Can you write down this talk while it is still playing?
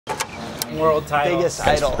World title. Biggest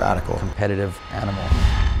idol. Radical, competitive animal.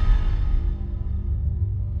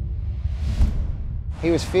 He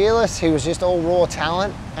was fearless, he was just all raw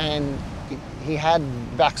talent, and he had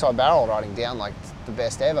backside barrel riding down like the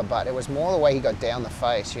best ever, but it was more the way he got down the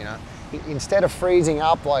face, you know. Instead of freezing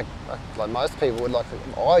up like most people would, like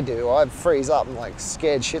I do, I'd freeze up and like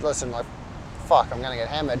scared shitless and like, fuck, I'm gonna get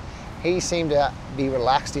hammered. He seemed to be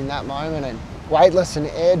relaxed in that moment and weightless and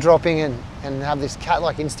air dropping and have this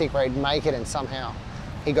cat-like instinct where he'd make it, and somehow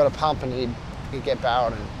he got a pump and he'd get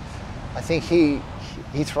barreled. And I think he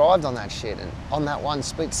thrived on that shit, and on that one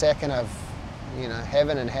split second of, you know,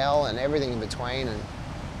 heaven and hell and everything in between. And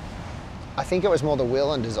I think it was more the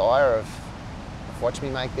will and desire of watch me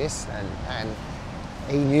make this, and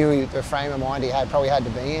he knew the frame of mind he probably had to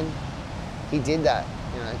be in. He did that,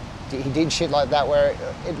 you know. He did shit like that where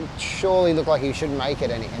it surely looked like he shouldn't make it,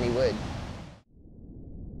 and he would.